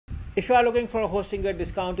If you are looking for a Hostinger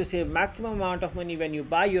discount to save maximum amount of money when you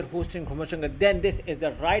buy your hosting from Hostinger, then this is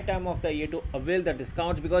the right time of the year to avail the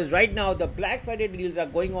discounts, because right now the Black Friday deals are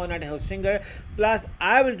going on at Hostinger. Plus,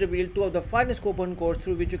 I will reveal two of the finest coupon codes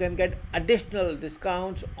through which you can get additional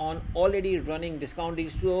discounts on already running discount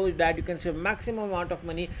deals, so that you can save maximum amount of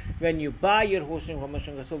money when you buy your hosting from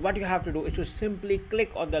Hostinger. So what you have to do is to simply click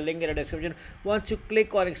on the link in the description. Once you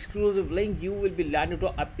click on exclusive link, you will be landed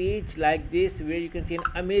to a page like this where you can see an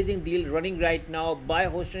amazing deal running right now by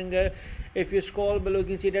Hostinger. If you scroll below, you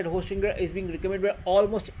can see that Hostinger is being recommended by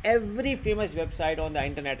almost every famous website on the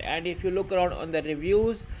internet. And if you look around on the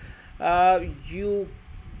reviews, you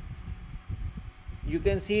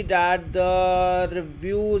can see that the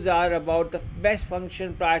reviews are about the best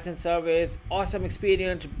function, price and service, awesome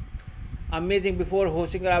experience, amazing. Before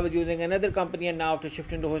Hostinger I was using another company, and now after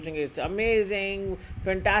shifting to Hostinger it's amazing,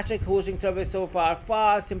 fantastic hosting service so far,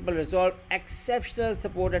 fast, simple resolve, exceptional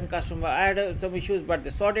support and customer. I had some issues but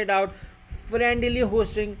they sorted out, friendly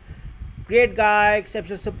hosting, great guy,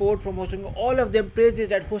 exceptional support from Hostinger. All of them praises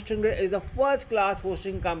that Hostinger is the first class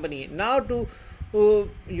hosting company. Now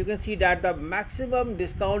you can see that the maximum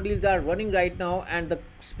discount deals are running right now, and the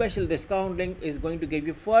special discount link is going to give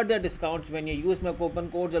you further discounts when you use my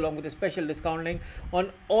coupon codes along with a special discount link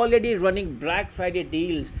on already running Black Friday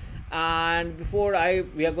deals. And before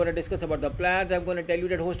we are going to discuss about the plans, I'm going to tell you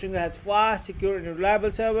that Hostinger has fast, secure and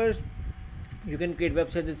reliable servers. You can create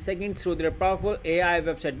websites in seconds through their powerful AI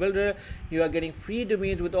website builder. You are getting free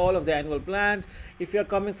domains with all of the annual plans. If you are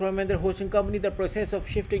coming from another hosting company, the process of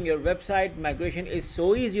shifting your website migration is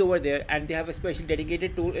so easy over there, and they have a special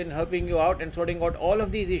dedicated tool in helping you out and sorting out all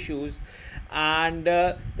of these issues. And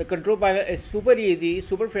the control panel is super easy,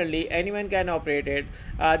 super friendly, anyone can operate it.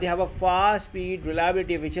 They have a fast speed,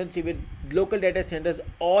 reliability, efficiency with local data centers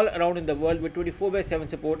all around in the world with 24/7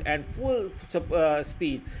 support and full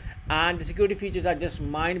speed. And the security features are just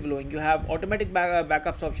mind-blowing. You have automatic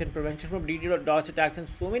backups option, prevention from DDoS attacks, and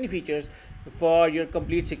so many features for your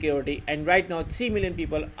complete security. And right now 3 million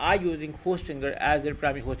people are using Hostinger as their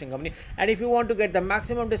primary hosting company. And if you want to get the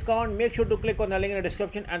maximum discount, make sure to click on the link in the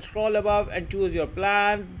description and scroll above and choose your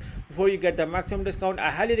plan. Before you get the maximum discount, I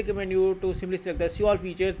highly recommend you to simply select the see all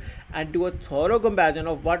features and do a thorough comparison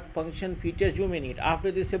of what function features you may need.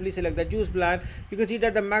 After this, simply select the choose plan. You can see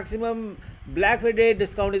that the maximum Black Friday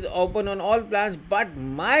discount is open on all plans, but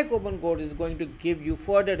my coupon code is going to give you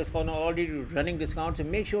further discount on already running discounts. So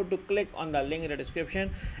make sure to click on the link in the description,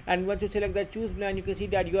 and once you select the choose plan, you can see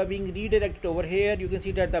that you are being redirected over here. You can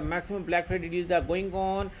see that the maximum Black Friday deals are going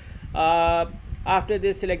on. After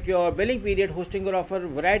this, select your billing period. Hostinger offer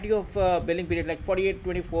variety of billing period like 48,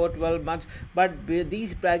 24, 12 months, but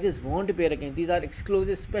these prices won't appear again. These are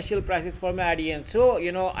exclusive special prices for my audience. So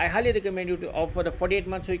I highly recommend you to opt for the 48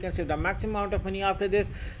 months so you can save the maximum amount of money. After this,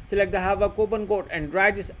 select the have a coupon code and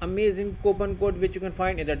write this amazing coupon code, which you can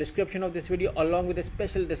find in the description of this video along with a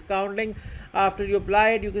special discount link. After you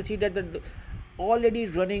apply it, you can see that the already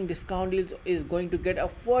running discount deals is going to get a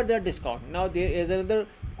further discount. Now there is another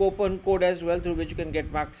coupon code as well through which you can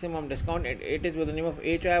get maximum discount. It is with the name of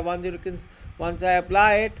HI10. Once I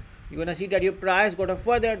apply it, you're gonna see that your price got a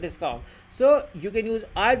further discount. So you can use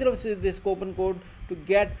either of this coupon code to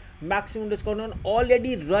get maximum discount on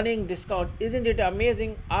already running discount. Isn't it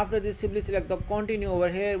amazing? After this, simply select the continue over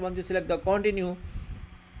here. Once you select the continue,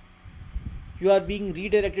 you are being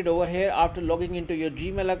redirected over here after logging into your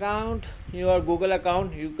Gmail account, your Google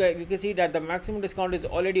account. You can see that the maximum discount is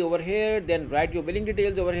already over here. Then write your billing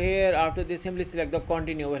details over here. After this, simply select the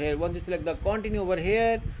continue over here. Once you select the continue over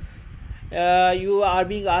here, you are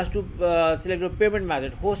being asked to select your payment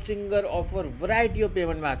method. Hostinger offer variety of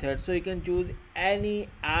payment methods, so you can choose any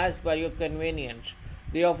as per your convenience.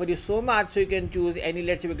 They offer you so much, so you can choose any.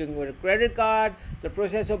 Let's say we can go to credit card. The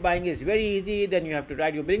process of buying is very easy. Then you have to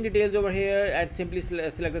write your billing details over here and simply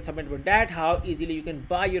select the submit button. That's how easily you can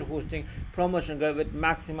buy your hosting from Hostinger with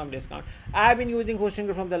maximum discount. I've been using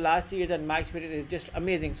Hostinger from the last years, and my experience is just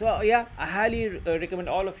amazing. So yeah, I highly recommend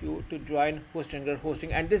all of you to join Hostinger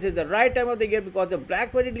hosting. And this is the right time of the year because the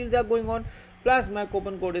Black Friday deals are going on. Plus, my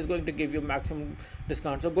coupon code is going to give you maximum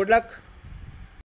discount. So good luck.